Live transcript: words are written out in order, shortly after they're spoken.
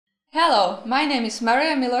Hello, my name is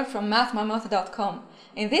Maria Miller from mathmammoth.com.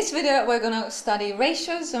 In this video we're going to study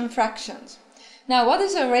ratios and fractions. Now, what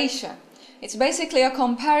is a ratio? It's basically a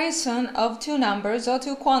comparison of two numbers or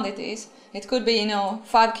two quantities. It could be,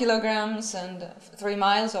 5 kilograms and 3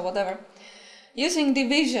 miles or whatever, using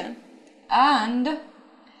division. And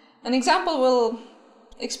an example will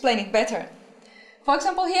explain it better. For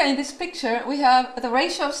example, here in this picture we have the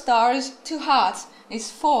ratio of stars to hearts is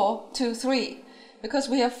 4 to 3. Because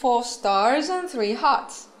we have 4 stars and 3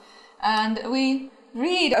 hearts. And we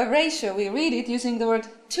read a ratio, we read it using the word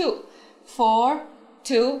 2. 4,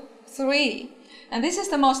 2, 3. And this is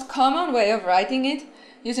the most common way of writing it,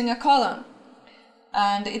 using a colon.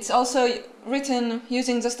 And it's also written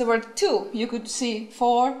using just the word 2. You could see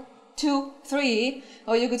 4, 2, 3,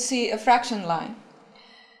 or you could see a fraction line.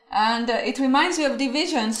 And it reminds you of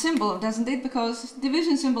division symbol, doesn't it? Because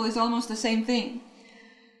division symbol is almost the same thing.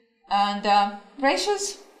 And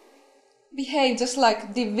ratios behave just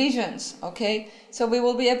like divisions, okay? So we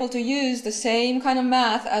will be able to use the same kind of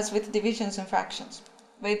math as with divisions and fractions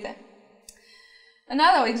with them.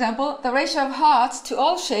 Another example, the ratio of hearts to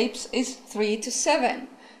all shapes is 3 to 7,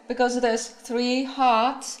 because there's 3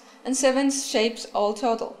 hearts and 7 shapes all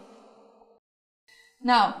total.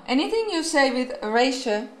 Now, anything you say with a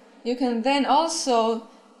ratio, you can then also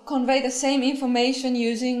convey the same information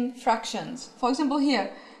using fractions. For example,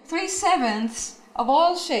 here, 3/7 of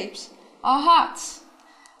all shapes are hearts,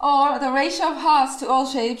 or the ratio of hearts to all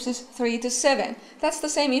shapes is 3 to 7. That's the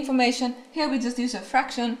same information. Here we just use a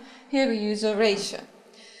fraction, here we use a ratio.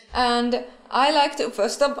 And I like to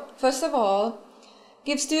first of all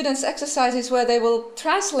give students exercises where they will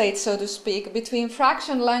translate, so to speak, between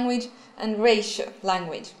fraction language and ratio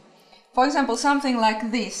language. For example, something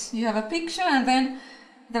like this. You have a picture and then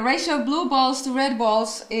the ratio of blue balls to red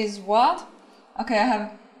balls is what? Okay, I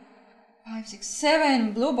have 5, 6,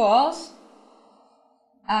 7 blue balls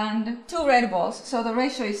and 2 red balls. So the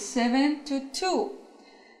ratio is 7 to 2.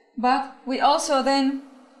 But we also then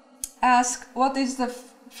ask what is the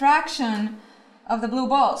fraction of the blue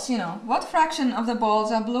balls. What fraction of the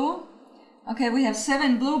balls are blue? Okay, we have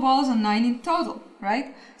 7 blue balls and 9 in total,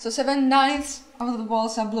 right? So 7/9 of the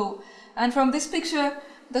balls are blue. And from this picture,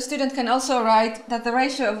 the student can also write that the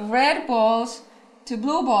ratio of red balls to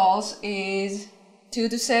blue balls is 2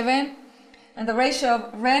 to 7. And the ratio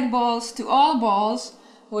of red balls to all balls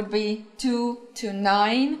would be 2 to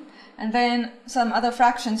 9. And then some other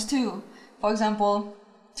fractions too. For example,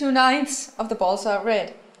 2/9 of the balls are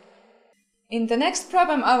red. In the next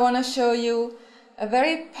problem, I want to show you a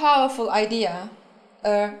very powerful idea,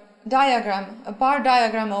 a diagram, a bar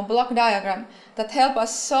diagram or block diagram that help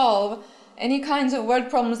us solve any kinds of word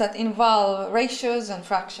problems that involve ratios and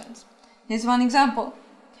fractions. Here's one example.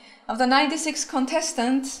 Of the 96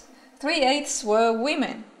 contestants, 3/8 were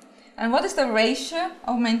women. And what is the ratio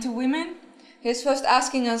of men to women? He's first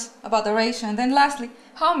asking us about the ratio, and then lastly,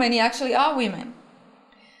 how many actually are women?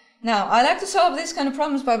 Now, I like to solve these kind of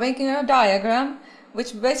problems by making a diagram,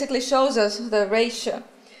 which basically shows us the ratio.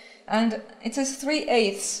 And it says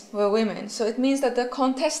 3/8 were women, so it means that the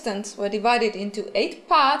contestants were divided into 8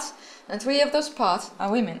 parts, and 3 of those parts are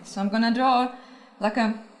women. So I'm going to draw like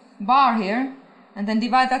a bar here, and then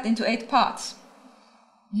divide that into 8 parts.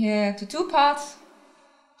 Here to 2 parts,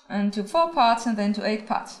 and to 4 parts, and then to 8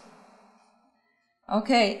 parts.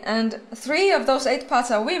 Okay, and 3 of those 8 parts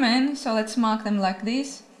are women, so let's mark them like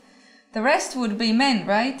this. The rest would be men,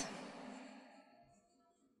 right?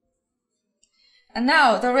 And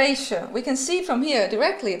now the ratio. We can see from here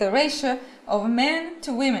directly the ratio of men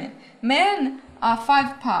to women. Men are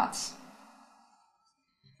 5 parts.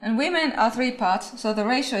 And women are 3 parts, so the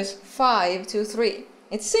ratio is 5 to 3.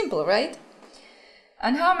 It's simple, right?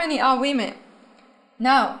 And how many are women?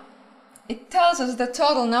 Now, it tells us the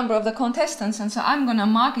total number of the contestants, and so I'm going to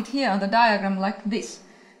mark it here on the diagram like this.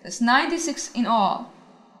 There's 96 in all.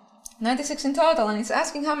 96 in total, and it's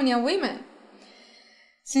asking how many are women.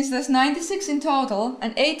 Since there's 96 in total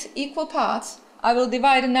and 8 equal parts, I will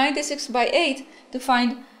divide 96 by 8 to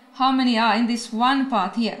find how many are in this one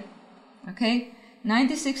part here. Okay?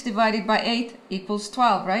 96 divided by 8 equals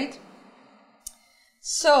 12, right?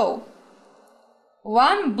 So,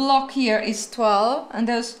 one block here is 12, and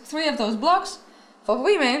there's 3 of those blocks for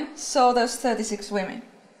women, so there's 36 women.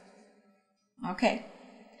 Okay.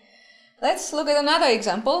 Let's look at another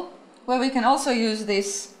example where we can also use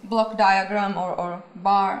this block diagram or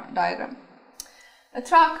bar diagram. A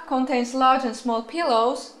truck contains large and small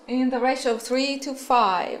pillows in the ratio of 3 to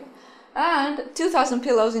 5, and 2,000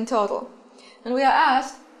 pillows in total. And we are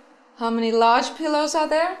asked how many large pillows are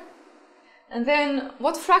there, and then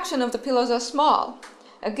what fraction of the pillows are small.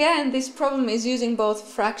 Again, this problem is using both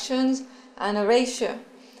fractions and a ratio.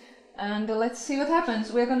 And let's see what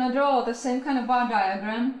happens. We're gonna draw the same kind of bar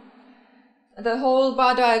diagram. The whole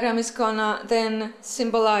bar diagram is gonna then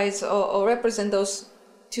symbolize or represent those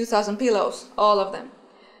 2000 pillows, all of them.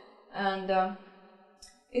 And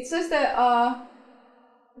it says that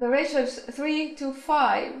the ratio is 3 to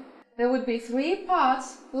 5. There would be 3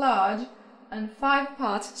 parts large and 5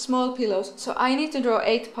 parts small pillows. So I need to draw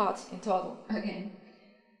 8 parts in total again.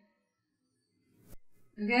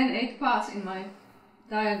 Again, 8 parts in my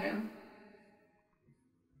diagram.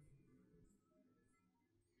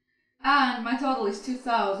 And my total is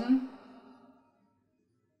 2000.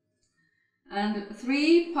 And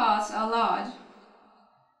 3 parts are large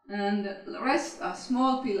and the rest are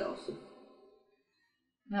small pillows.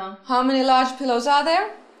 Now, how many large pillows are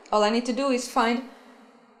there? All I need to do is find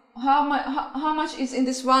how much is in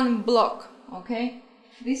this one block, okay?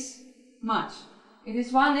 This much. It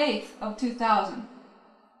is 1/8 of 2000.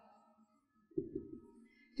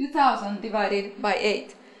 2000 divided by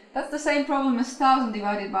 8. That's the same problem as 1000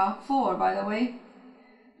 divided by 4, by the way,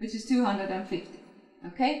 which is 250,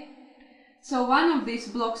 okay? So one of these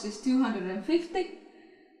blocks is 250,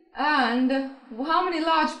 and how many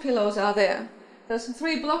large pillows are there? There's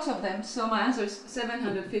 3 blocks of them, so my answer is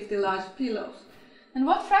 750 large pillows. And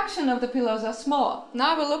what fraction of the pillows are small?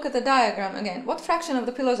 Now we'll look at the diagram again. What fraction of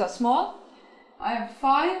the pillows are small? I have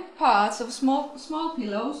 5 parts of small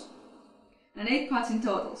pillows and 8 parts in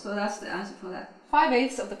total, so that's the answer for that.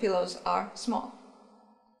 5/8 of the pillows are small.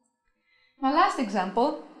 My last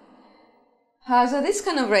example has this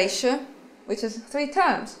kind of ratio, which is 3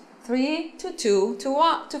 terms, 3 to 2 to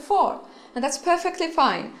 1 to 4, and that's perfectly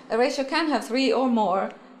fine. A ratio can have 3 or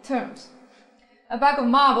more terms. A bag of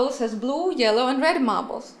marbles has blue, yellow and red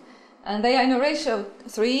marbles, and they are in a ratio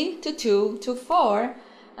of 3 to 2 to 4,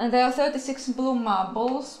 and there are 36 blue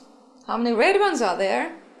marbles. How many red ones are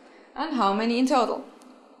there, and how many in total?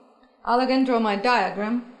 I'll again draw my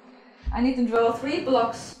diagram. I need to draw 3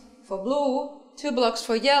 blocks for blue, 2 blocks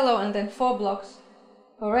for yellow, and then 4 blocks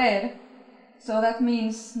for red. So that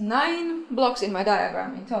means 9 blocks in my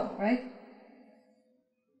diagram in total, right?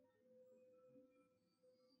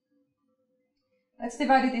 Let's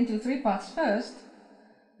divide it into 3 parts first,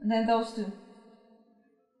 and then those 2.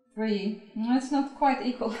 3. It's not quite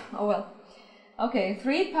equal. Oh well. Okay,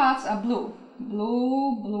 3 parts are blue.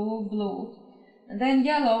 Blue, blue, blue. And then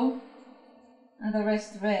yellow, and the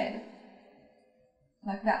rest red.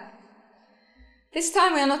 Like that. This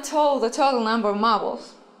time we are not told the total number of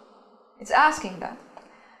marbles. It's asking that.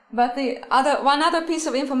 But one other piece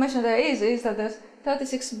of information there is that there's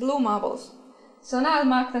 36 blue marbles. So now I'll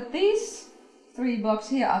mark that these 3 blocks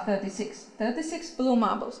here are 36. 36 blue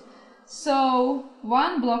marbles. So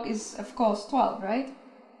 1 block is of course 12, right?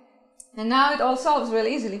 And now it all solves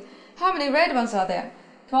really easily. How many red ones are there?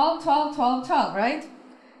 12, 12, 12, 12, right?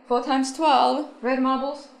 4 times 12 red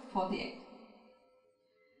marbles, 48.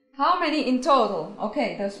 How many in total?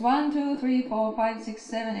 Okay, there's 1, 2, 3, 4, 5, 6,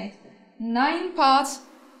 7, 8, 9 parts,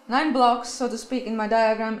 9 blocks, so to speak, in my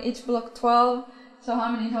diagram. Each block 12. So how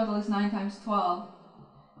many in total is 9 times 12?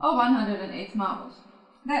 Oh, 108 marbles.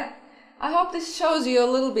 There. I hope this shows you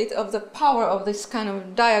a little bit of the power of this kind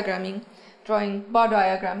of diagramming, drawing bar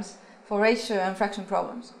diagrams for ratio and fraction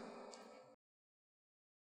problems.